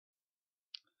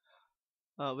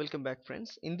Welcome back,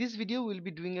 friends. In this video we'll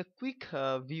be doing a quick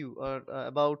view or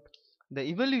about the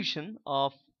evolution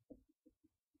of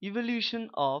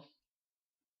different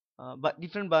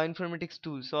bioinformatics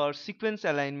tools or sequence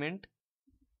alignment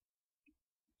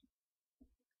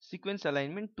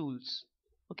tools.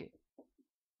 Okay.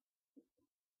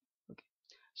 Okay.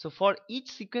 So for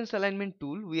each sequence alignment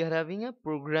tool we are having a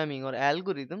programming or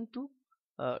algorithm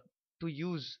uh, to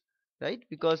use, right?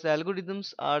 Because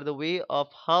algorithms are the way of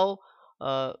how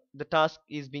the task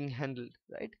is being handled,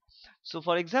 right? So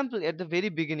for example, at the very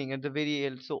beginning, at the very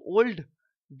end, so old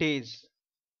days,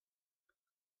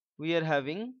 we are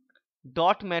having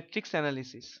dot matrix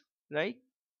analysis, right?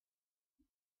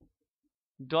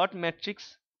 Dot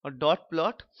matrix or dot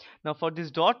plot. Now for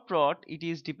this dot plot, it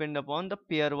is depend upon the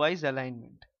pairwise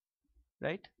alignment,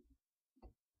 right?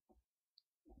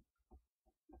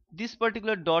 This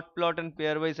particular dot plot and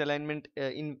pairwise alignment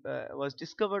was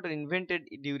discovered or invented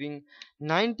during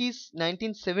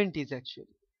 1970s actually.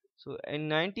 So in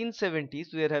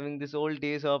 1970s we are having this old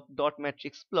days of dot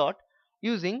matrix plot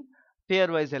using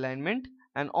pairwise alignment,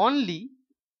 and only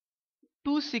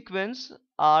two sequences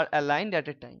are aligned at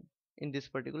a time in this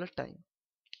particular time.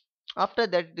 After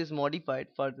that it is modified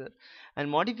further,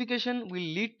 and modification will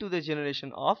lead to the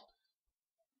generation of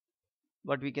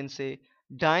what we can say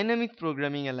dynamic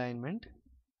programming alignment.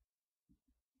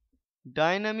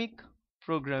 Dynamic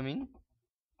programming,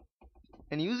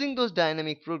 and using those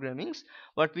dynamic programmings,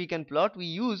 what we can plot, we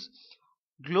use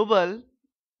global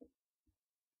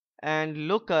and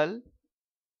local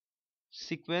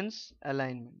sequence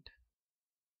alignment.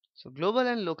 So global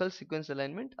and local sequence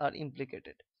alignment are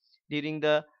implicated during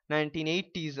the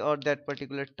 1980s or that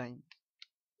particular time.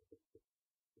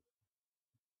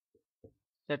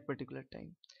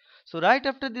 So right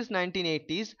after this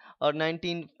 1980s or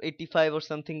 1985 or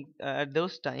something, at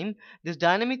those time, this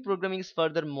dynamic programming is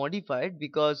further modified,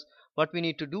 because what we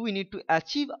need to do, we need to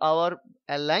achieve our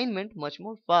alignment much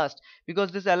more fast,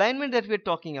 because this alignment that we are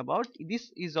talking about,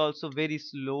 this is also very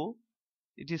slow.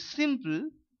 It is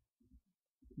simple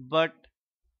but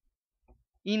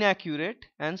inaccurate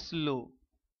and slow,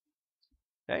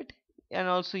 right? And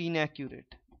also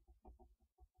inaccurate,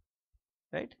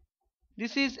 right?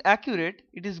 This is accurate,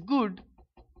 it is good,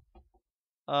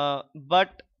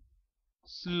 but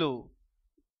slow.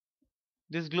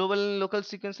 This global and local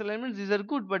sequence alignments, these are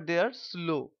good but they are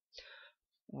slow.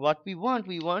 What we want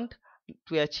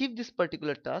to achieve this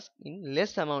particular task in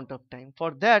less amount of time.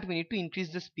 For that we need to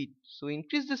increase the speed. So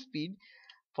increase the speed.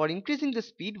 For increasing the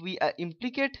speed, we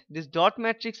implicate this dot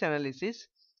matrix analysis,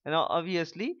 and now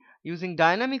obviously using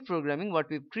dynamic programming, what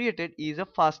we've created is a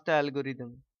Fasta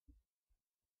algorithm.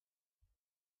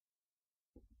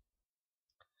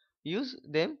 Use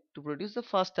them to produce the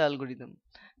Fasta algorithm.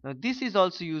 Now this is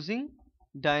also using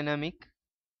dynamic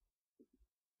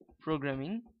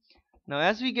programming. Now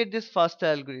as we get this Fasta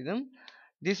algorithm,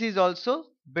 this is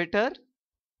also better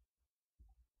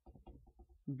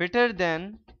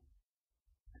than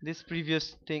these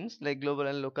previous things like global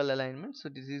and local alignment. So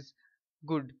this is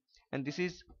good and this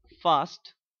is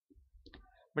fast,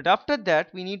 but after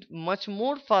that we need much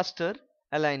more faster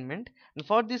alignment, and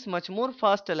for this much more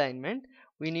fast alignment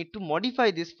we need to modify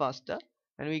this faster,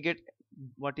 and we get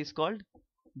what is called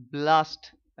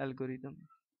blast algorithm.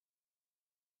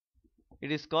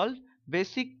 It is called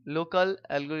basic local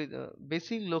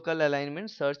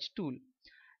alignment search tool.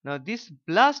 Now this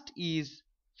blast is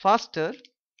faster,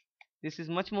 this is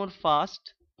much more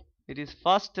fast, it is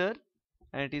faster,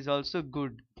 and it is also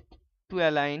good to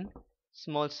align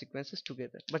small sequences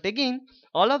together. But again,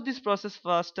 all of this process,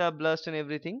 Fasta, blast and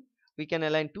everything, we can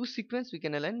align two sequences, we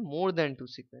can align more than two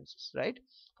sequences, right?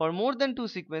 For more than two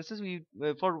sequences,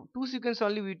 for two sequences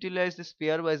only we utilize this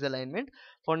pairwise alignment.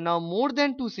 For now more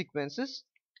than two sequences,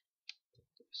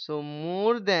 so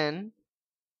more than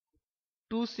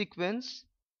two sequence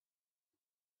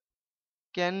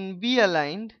can be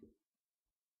aligned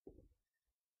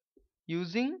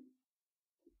using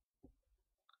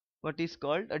what is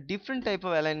called a different type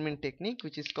of alignment technique,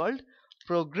 which is called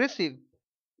progressive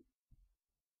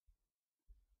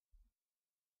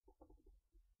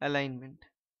alignment.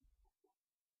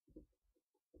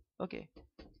 Okay,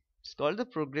 it's called the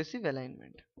progressive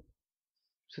alignment.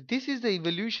 So this is the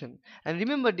evolution, and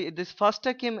remember this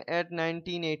Fasta came at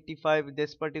 1985,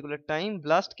 this particular time.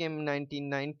 Blast came in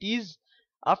 1990s.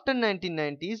 After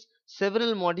 1990s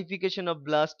several modification of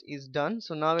blast is done,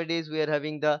 so nowadays we are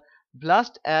having the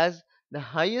blast as the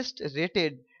highest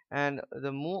rated and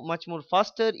the much more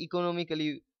faster,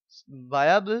 economically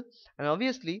viable, and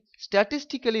obviously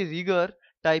statistically rigor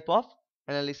type of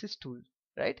analysis tool,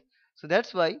 right? So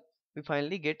that's why we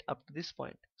finally get up to this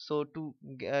point. So to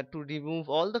remove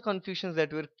all the confusions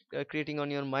that we're creating on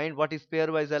your mind, what is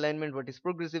pairwise alignment, what is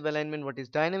progressive alignment, what is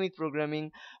dynamic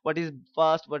programming, what is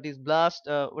fast, what is blast,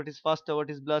 what is faster, what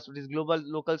is blast, what is global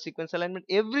local sequence alignment,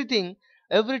 everything,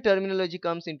 every terminology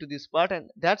comes into this part, and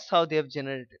that's how they have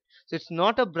generated. So it's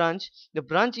not a branch, the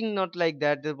branching not like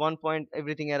that, the one point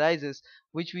everything arises,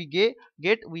 which we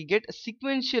get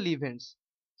sequential events.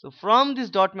 So from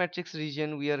this dot matrix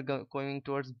region we are going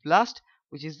towards blast,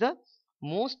 which is the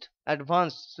most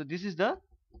advanced. So this is the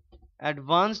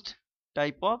advanced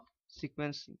type of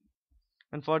sequencing.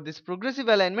 And for this progressive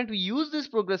alignment, we use this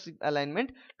progressive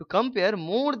alignment to compare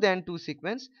more than two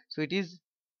sequence. So it is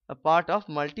a part of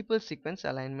multiple sequence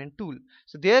alignment tool.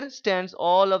 So there stands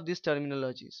all of these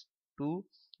terminologies to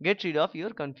get rid of your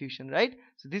confusion, right?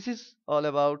 So this is all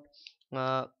about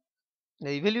uh, the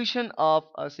evolution of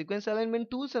sequence alignment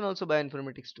tools and also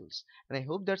bioinformatics tools, and I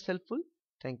hope that's helpful.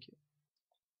 Thank you.